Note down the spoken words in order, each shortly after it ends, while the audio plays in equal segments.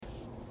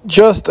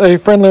Just a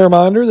friendly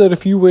reminder that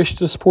if you wish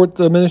to support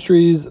the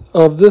ministries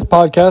of this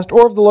podcast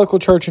or of the local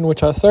church in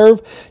which I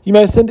serve, you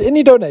may send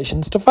any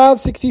donations to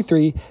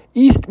 563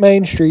 East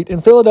Main Street in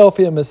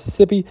Philadelphia,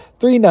 Mississippi,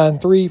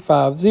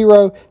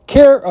 39350,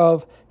 care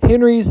of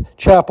Henry's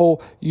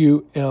Chapel,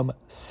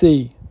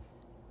 UMC.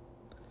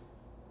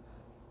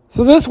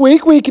 So this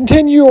week we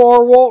continue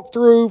our walk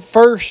through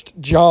 1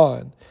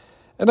 John.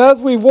 And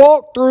as we've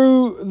walked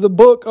through the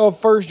book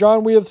of 1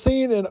 John, we have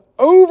seen an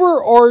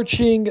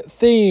overarching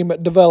theme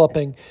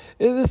developing.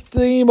 This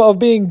theme of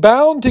being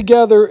bound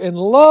together in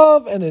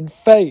love and in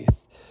faith.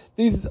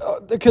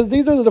 Because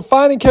these are the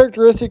defining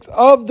characteristics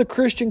of the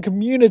Christian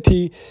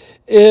community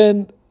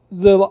in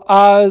the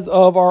eyes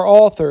of our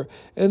author.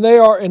 And they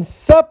are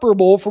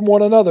inseparable from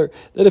one another.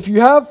 That if you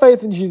have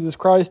faith in Jesus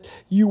Christ,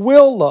 you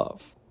will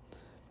love.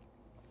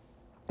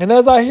 And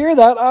as I hear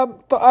that,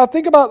 I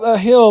think about the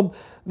hymn,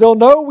 "They'll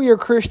know we are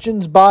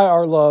Christians by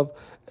our love."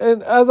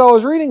 And as I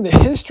was reading the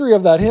history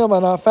of that hymn,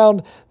 and I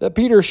found that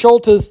Peter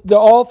Schultes, the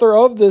author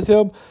of this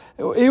hymn,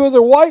 he was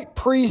a white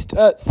priest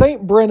at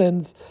St.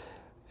 Brennan's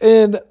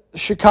in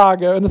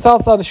Chicago, in the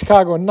south side of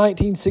Chicago in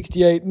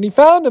 1968. And he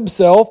found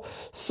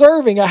himself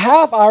serving a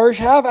half Irish,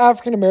 half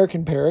African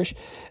American parish.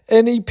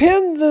 And he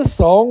penned this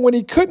song when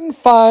he couldn't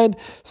find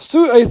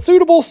a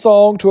suitable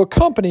song to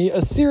accompany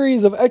a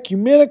series of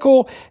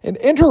ecumenical and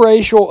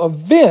interracial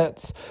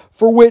events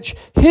for which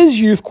his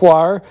youth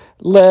choir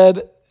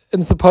led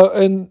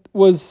and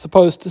was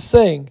supposed to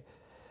sing.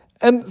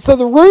 And so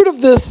the root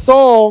of this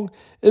song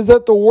is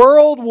that the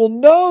world will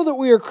know that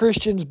we are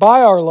Christians by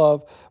our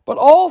love, but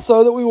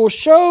also that we will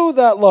show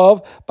that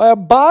love by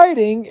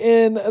abiding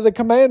in the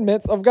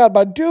commandments of God,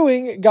 by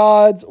doing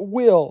God's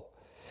will.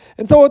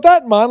 And so with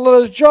that in mind,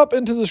 let us jump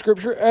into the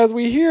scripture as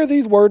we hear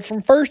these words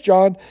from 1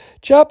 John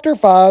chapter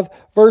 5,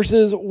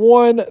 verses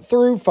 1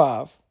 through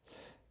 5.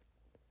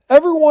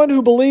 Everyone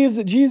who believes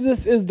that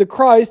Jesus is the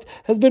Christ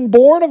has been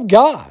born of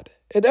God,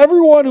 and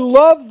everyone who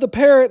loves the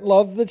parent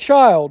loves the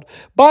child.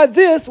 By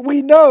this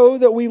we know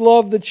that we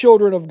love the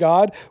children of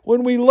God,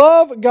 when we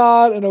love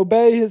God and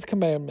obey His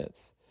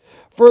commandments.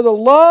 For the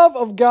love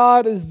of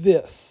God is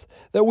this,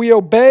 that we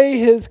obey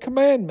His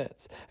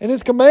commandments, and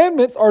His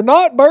commandments are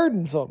not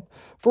burdensome.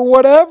 For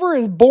whatever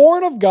is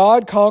born of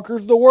God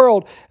conquers the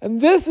world. And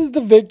this is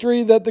the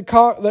victory that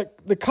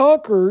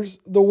conquers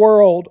the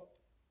world,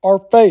 our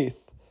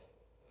faith.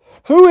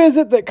 Who is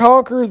it that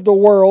conquers the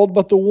world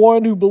but the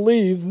one who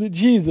believes that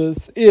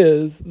Jesus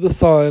is the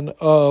Son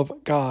of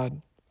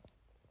God?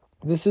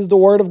 This is the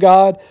word of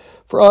God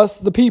for us,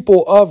 the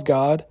people of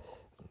God.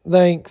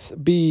 Thanks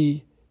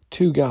be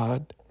to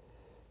God.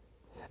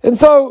 And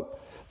so,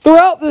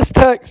 throughout this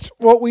text,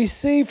 what we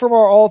see from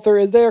our author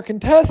is they are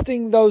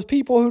contesting those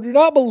people who do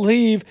not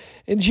believe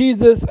in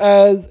Jesus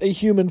as a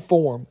human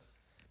form.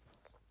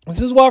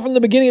 This is why from the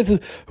beginning it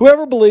says,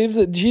 whoever believes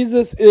that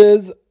Jesus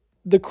is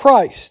the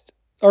Christ,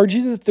 or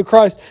Jesus the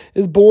Christ,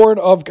 is born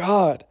of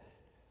God.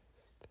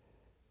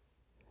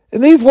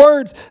 In these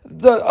words,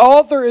 the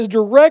author is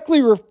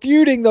directly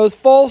refuting those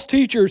false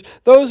teachers,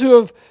 those who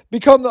have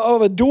become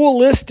of a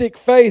dualistic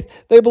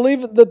faith. They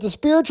believe that the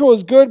spiritual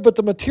is good, but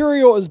the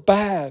material is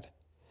bad.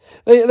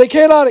 They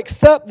cannot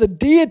accept the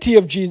deity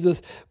of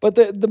Jesus, but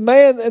the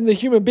man and the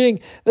human being,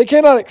 they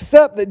cannot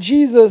accept that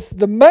Jesus,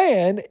 the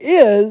man,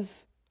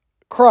 is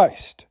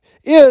Christ,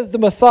 is the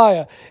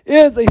Messiah,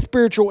 is a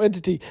spiritual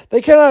entity.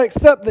 They cannot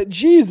accept that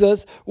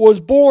Jesus was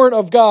born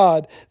of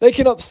God. They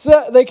can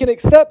accept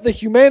the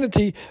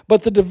humanity,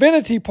 but the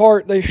divinity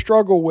part they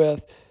struggle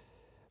with.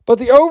 But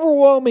the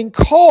overwhelming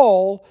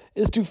call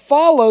is to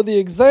follow the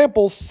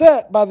example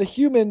set by the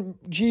human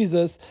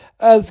Jesus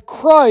as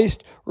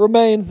Christ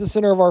remains the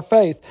center of our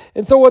faith.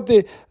 And so what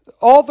the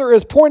author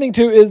is pointing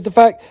to is the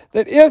fact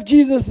that if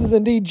Jesus is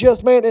indeed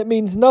just man, it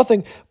means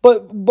nothing.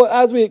 But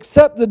as we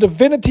accept the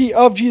divinity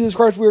of Jesus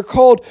Christ, we are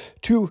called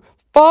to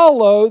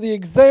follow the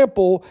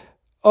example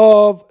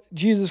of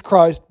Jesus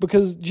Christ,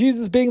 because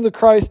Jesus being the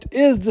Christ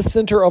is the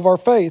center of our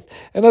faith.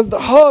 And as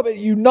the hub, it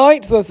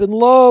unites us in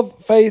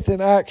love, faith,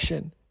 and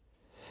action.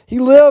 He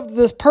lived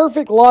this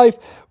perfect life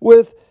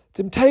with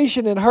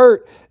temptation and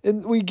hurt.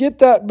 And we get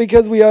that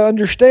because we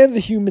understand the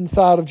human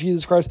side of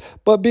Jesus Christ.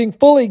 But being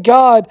fully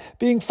God,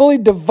 being fully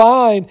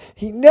divine,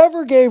 He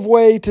never gave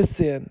way to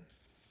sin.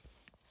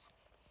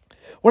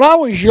 When I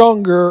was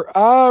younger,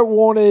 I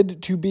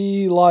wanted to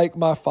be like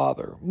my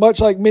father. Much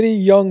like many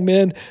young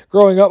men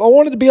growing up, I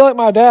wanted to be like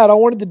my dad. I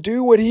wanted to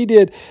do what he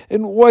did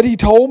and what he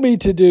told me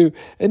to do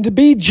and to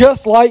be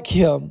just like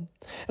him.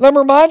 And I'm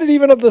reminded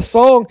even of the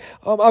song,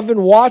 I've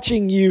Been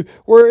Watching You,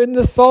 where in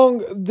this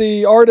song,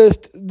 the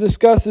artist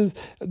discusses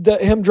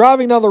him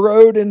driving down the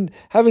road and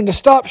having to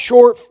stop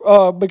short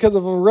because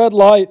of a red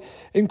light.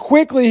 And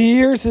quickly he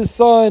hears his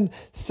son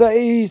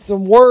say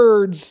some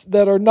words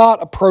that are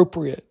not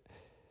appropriate.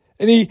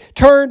 And he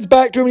turns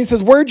back to him and he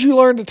says, "Where'd you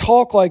learn to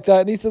talk like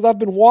that?" And he says, "I've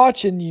been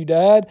watching you,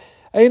 Dad.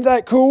 Ain't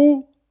that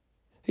cool?"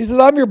 He says,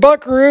 "I'm your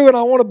buckaroo and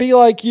I want to be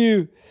like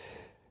you."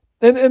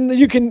 And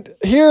you can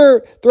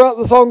hear throughout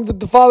the song that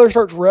the father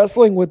starts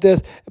wrestling with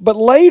this. But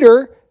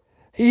later,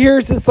 he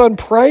hears his son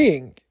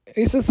praying.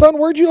 And he says, son,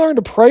 where'd you learn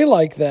to pray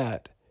like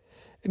that?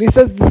 And he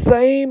says the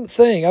same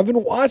thing. I've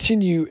been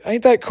watching you.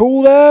 Ain't that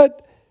cool, Dad?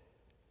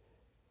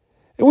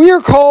 And we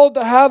are called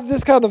to have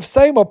this kind of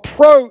same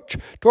approach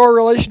to our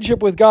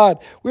relationship with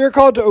God. We are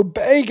called to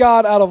obey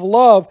God out of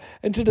love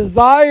and to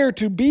desire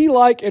to be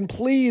like and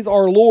please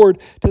our Lord.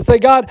 To say,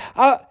 God,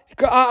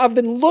 I've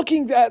been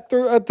looking at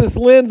this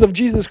lens of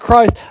Jesus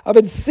Christ. I've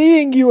been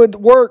seeing you at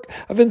work.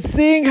 I've been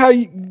seeing how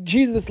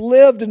Jesus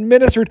lived and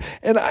ministered,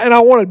 and I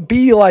want to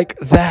be like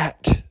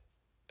that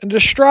and to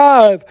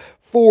strive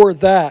for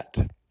that.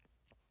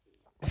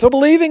 So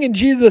believing in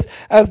Jesus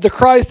as the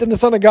Christ and the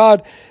Son of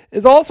God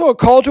is also a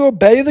call to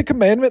obey the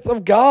commandments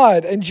of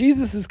God. And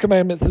Jesus'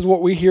 commandments is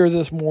what we hear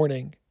this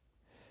morning.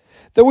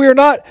 That we are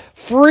not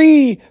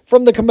free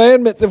from the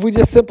commandments if we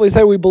just simply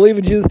say we believe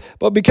in Jesus,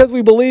 but because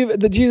we believe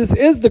that Jesus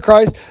is the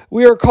Christ,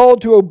 we are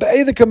called to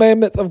obey the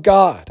commandments of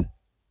God.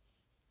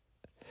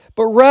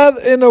 But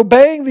rather in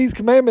obeying these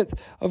commandments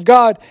of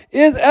God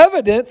is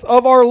evidence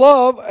of our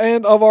love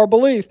and of our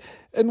belief.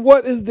 And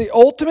what is the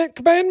ultimate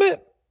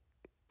commandment?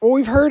 Well,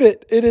 we've heard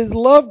it. It is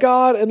love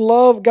God and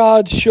love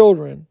God's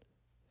children.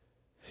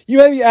 You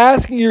may be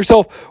asking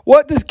yourself,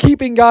 what does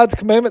keeping God's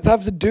commandments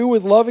have to do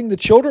with loving the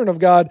children of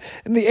God?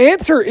 And the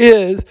answer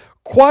is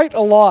quite a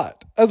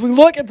lot. As we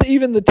look at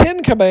even the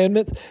 10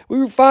 commandments,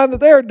 we find that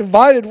they are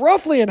divided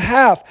roughly in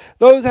half.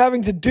 Those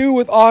having to do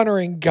with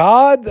honoring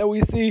God that we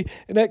see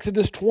in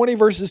Exodus 20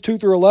 verses 2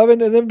 through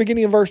 11. And then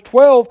beginning in verse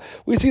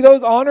 12, we see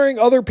those honoring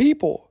other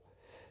people.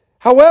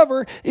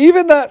 However,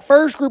 even that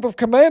first group of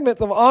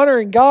commandments of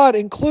honoring God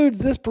includes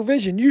this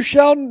provision. You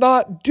shall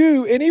not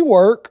do any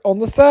work on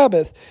the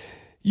Sabbath.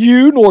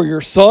 You, nor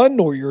your son,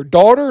 nor your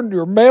daughter, nor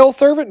your male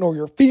servant, nor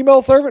your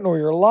female servant, nor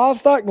your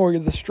livestock, nor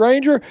the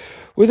stranger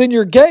within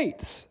your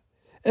gates.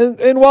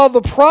 And while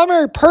the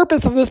primary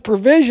purpose of this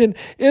provision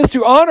is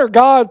to honor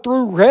God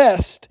through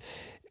rest,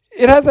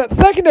 it has that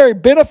secondary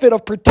benefit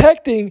of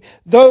protecting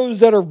those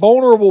that are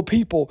vulnerable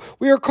people.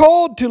 We are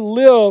called to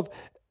live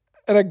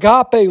an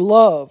agape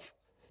love.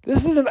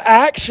 This is an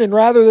action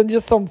rather than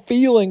just some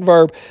feeling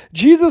verb.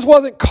 Jesus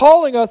wasn't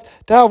calling us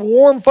to have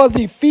warm,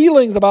 fuzzy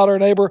feelings about our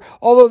neighbor,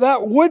 although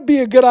that would be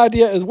a good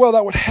idea as well.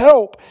 That would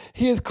help.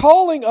 He is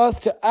calling us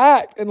to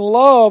act and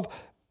love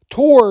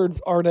towards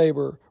our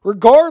neighbor,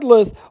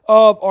 regardless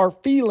of our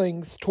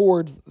feelings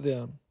towards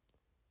them.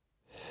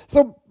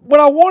 So when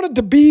I wanted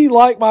to be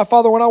like my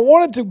father, when I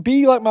wanted to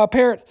be like my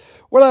parents,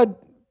 when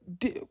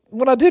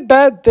I did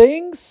bad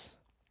things,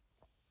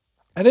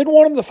 I didn't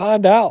want them to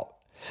find out.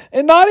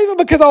 And not even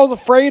because I was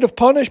afraid of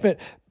punishment.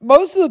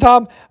 Most of the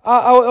time,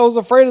 I was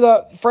afraid of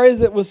the phrase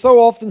that was so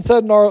often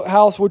said in our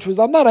house, which was,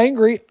 I'm not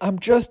angry, I'm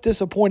just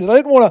disappointed. I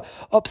didn't want to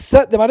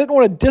upset them. I didn't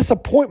want to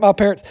disappoint my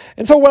parents.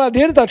 And so what I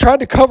did is I tried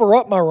to cover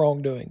up my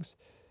wrongdoings.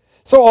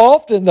 So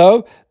often,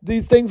 though,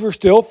 these things were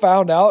still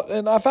found out,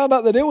 and I found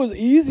out that it was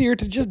easier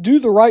to just do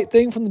the right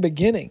thing from the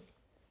beginning.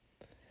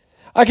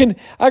 I can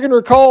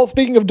recall,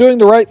 speaking of doing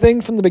the right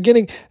thing from the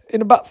beginning,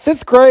 in about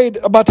 5th grade,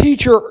 my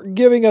teacher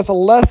giving us a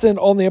lesson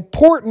on the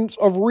importance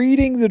of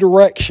reading the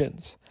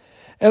directions.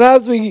 And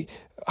as we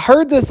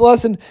heard this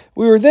lesson,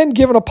 we were then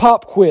given a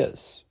pop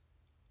quiz.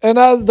 And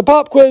as the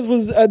pop quiz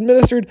was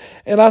administered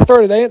and I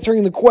started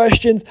answering the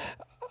questions,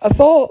 I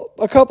saw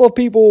a couple of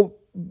people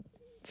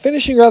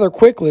finishing rather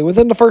quickly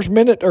within the first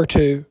minute or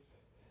two.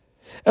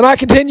 And I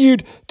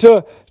continued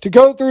to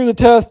go through the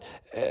test.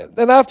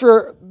 And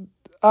after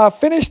I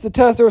finished the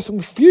test, there was some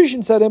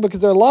confusion set in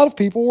because there a lot of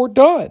people were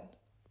done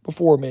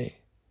before me.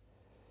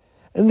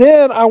 And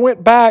then I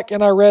went back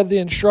and I read the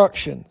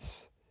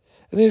instructions.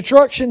 And the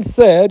instructions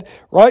said,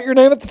 write your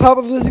name at the top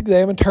of this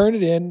exam and turn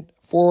it in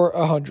for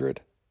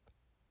 100.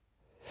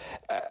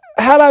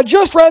 Had I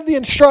just read the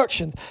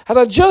instructions, had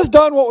I just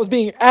done what was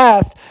being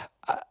asked,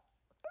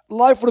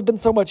 life would have been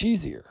so much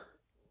easier.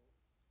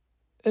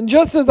 And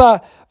just as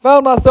I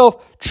found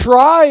myself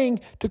trying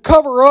to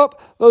cover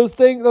up those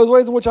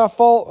ways in which I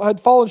had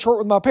fallen short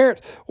with my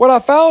parents, what I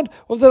found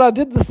was that I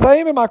did the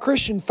same in my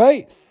Christian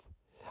faith.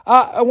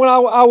 When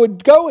I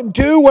would go and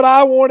do what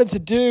I wanted to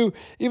do,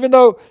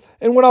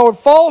 and when I would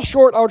fall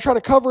short, I would try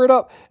to cover it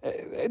up.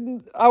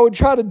 And I would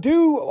try to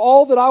do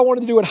all that I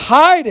wanted to do and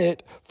hide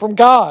it from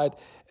God.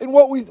 And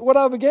what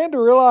I began to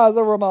realize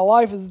over my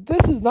life is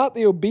this is not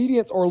the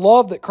obedience or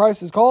love that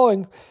Christ is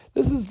calling.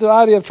 This is the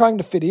idea of trying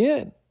to fit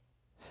in.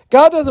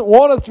 God doesn't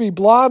want us to be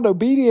blindly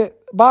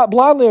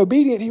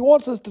obedient. He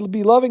wants us to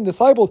be loving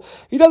disciples.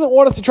 He doesn't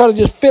want us to try to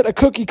just fit a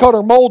cookie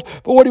cutter mold,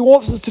 but what he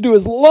wants us to do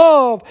is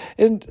love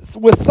and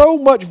with so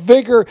much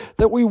vigor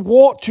that we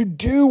want to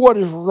do what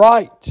is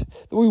right,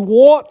 that we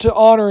want to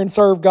honor and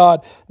serve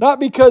God, not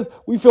because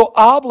we feel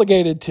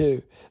obligated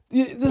to.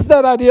 This is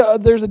that idea.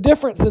 There's a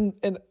difference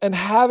in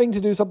having to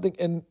do something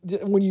and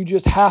when you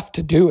just have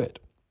to do it.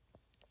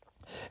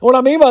 And what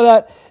I mean by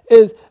that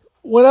is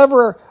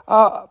whenever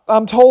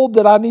I'm told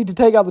that I need to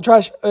take out the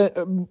trash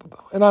and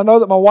I know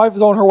that my wife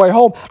is on her way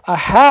home, I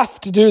have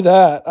to do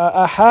that.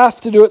 I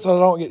have to do it so I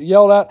don't get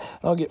yelled at,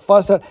 I don't get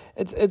fussed at.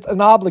 It's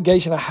an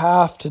obligation. I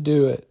have to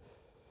do it.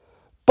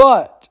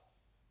 But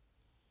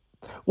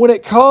when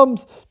it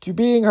comes to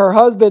being her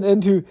husband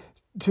and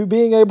to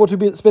being able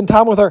to spend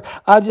time with her,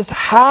 I just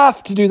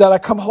have to do that. I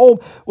come home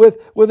with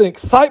an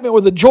excitement,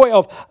 with a joy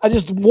of, I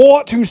just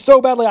want to so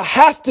badly. I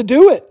have to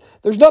do it.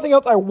 There's nothing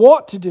else I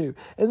want to do.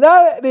 And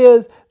that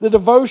is the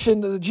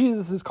devotion that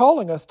Jesus is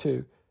calling us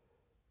to.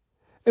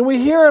 And we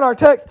hear in our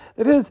text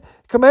that his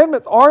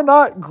commandments are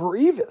not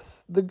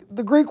grievous.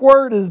 The Greek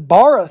word is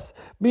baros,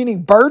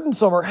 meaning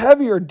burdensome or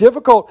heavy or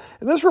difficult.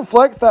 And this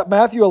reflects that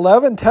Matthew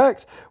 11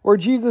 text where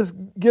Jesus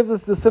gives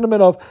us the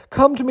sentiment of,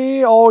 come to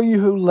me, all you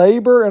who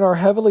labor and are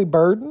heavily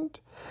burdened,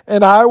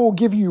 and I will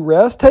give you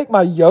rest. Take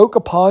my yoke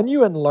upon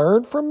you and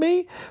learn from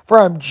me, for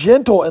I'm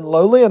gentle and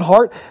lowly in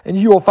heart, and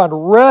you will find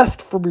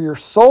rest for your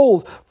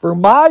souls. For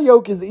my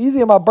yoke is easy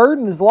and my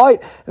burden is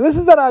light. And this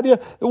is that idea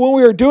that when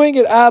we are doing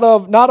it out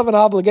of, not of an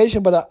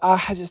obligation, but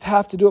I just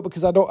have to do it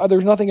because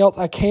there's nothing else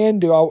I can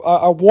do.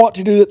 I want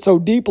to do it so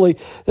deeply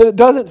that it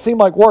doesn't seem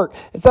like work.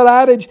 It's that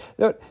adage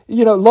that,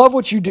 love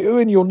what you do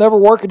and you'll never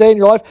work a day in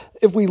your life.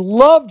 If we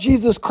love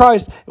Jesus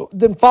Christ,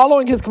 then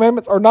following his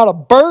commandments are not a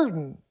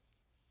burden.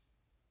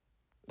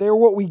 They're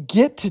what we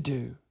get to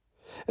do.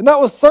 And that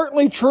was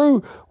certainly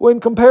true when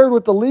compared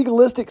with the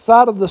legalistic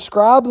side of the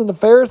scribes and the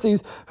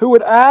Pharisees, who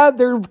would add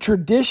their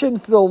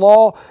traditions to the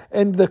law,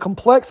 and the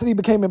complexity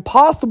became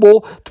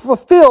impossible to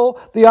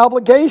fulfill the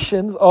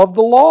obligations of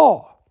the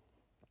law.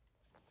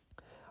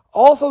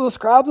 Also, the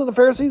scribes and the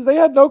Pharisees, they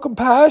had no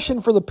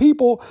compassion for the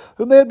people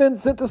whom they had been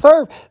sent to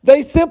serve.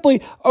 They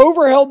simply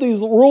overheld these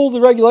rules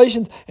and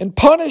regulations and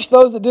punished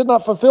those that did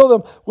not fulfill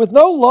them with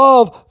no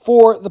love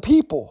for the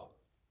people.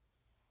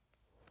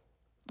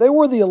 They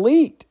were the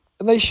elite,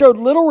 and they showed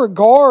little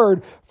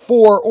regard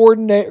for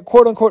ordinary,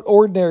 quote-unquote,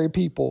 ordinary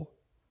people.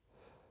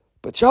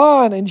 But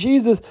John and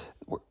Jesus,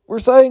 we're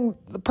saying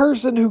the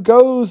person who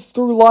goes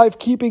through life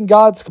keeping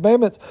God's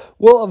commandments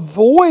will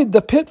avoid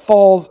the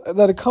pitfalls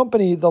that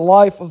accompany the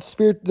life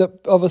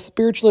of a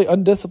spiritually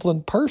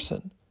undisciplined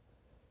person.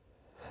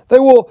 They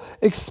will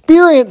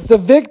experience the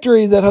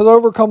victory that has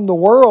overcome the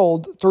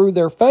world through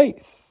their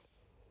faith.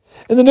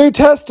 In the New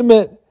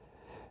Testament,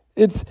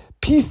 it's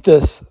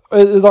pistis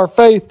is our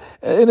faith,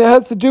 and it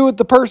has to do with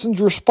the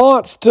person's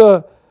response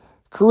to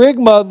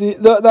kerygma,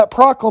 that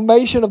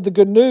proclamation of the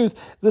good news.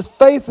 This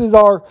faith is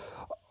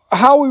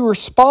how we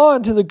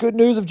respond to the good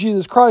news of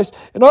Jesus Christ.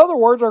 In other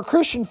words, our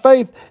Christian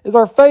faith is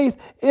our faith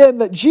in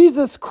that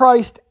Jesus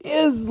Christ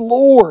is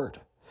Lord.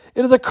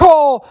 It is a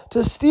call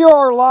to steer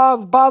our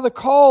lives by the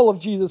call of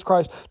Jesus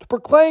Christ, to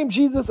proclaim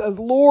Jesus as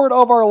Lord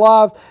of our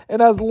lives. And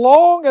as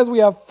long as we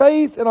have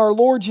faith in our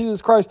Lord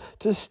Jesus Christ,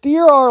 to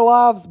steer our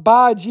lives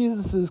by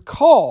Jesus'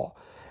 call.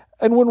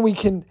 And when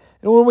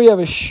we have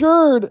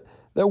assured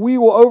that we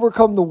will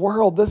overcome the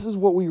world, this is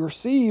what we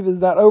receive,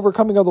 is that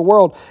overcoming of the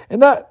world.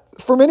 And that,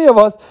 for many of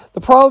us,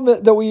 the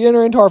problem that we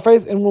enter into our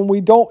faith, and when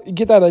we don't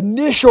get that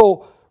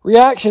initial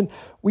reaction,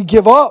 we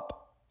give up.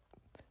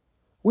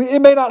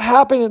 It may not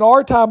happen in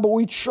our time, but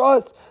we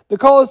trust. The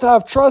call is to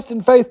have trust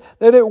and faith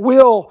that it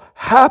will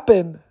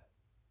happen.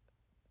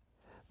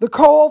 The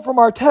call from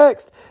our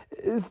text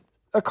is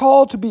a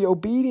call to be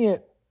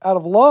obedient out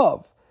of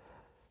love.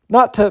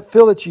 Not to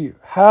feel that you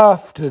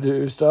have to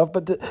do stuff,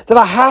 but that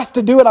I have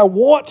to do it, I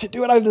want to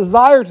do it, I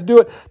desire to do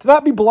it. To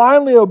not be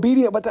blindly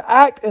obedient, but to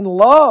act in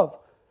love.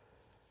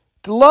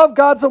 To love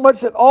God so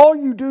much that all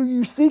you do,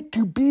 you seek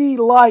to be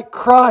like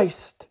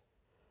Christ.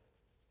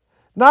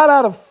 Not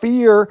out of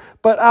fear,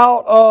 but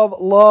out of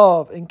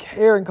love and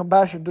care and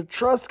compassion. To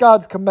trust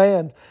God's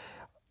commands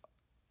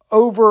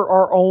over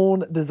our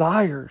own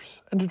desires.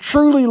 And to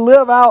truly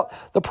live out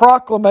the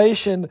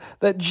proclamation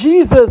that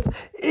Jesus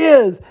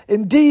is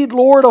indeed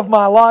Lord of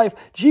my life.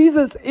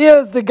 Jesus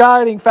is the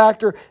guiding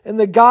factor and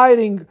the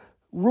guiding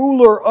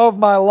ruler of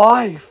my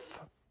life.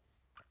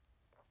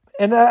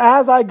 And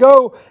as I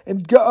go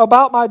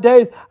about my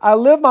days, I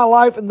live my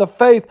life in the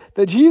faith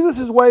that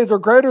Jesus' ways are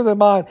greater than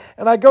mine.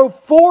 And I go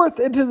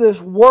forth into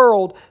this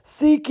world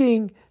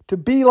seeking to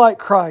be like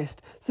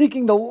Christ,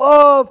 seeking to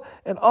love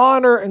and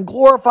honor and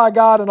glorify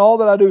God in all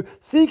that I do,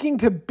 seeking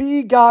to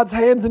be God's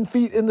hands and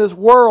feet in this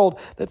world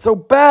that so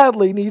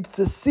badly needs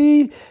to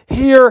see,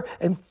 hear,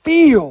 and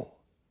feel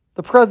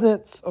the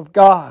presence of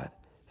God,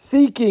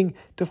 seeking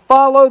to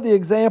follow the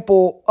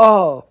example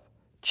of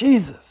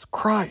Jesus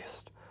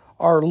Christ,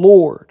 our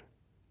Lord,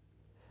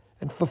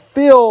 and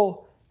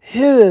fulfill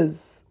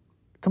His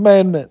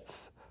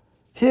commandments,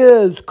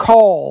 His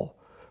call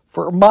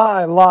for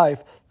my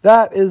life.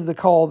 That is the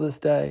call this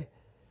day,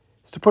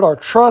 is to put our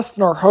trust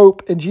and our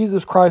hope in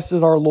Jesus Christ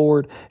as our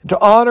Lord, and to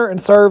honor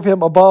and serve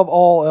Him above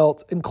all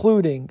else,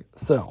 including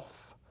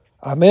self.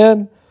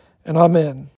 Amen and amen.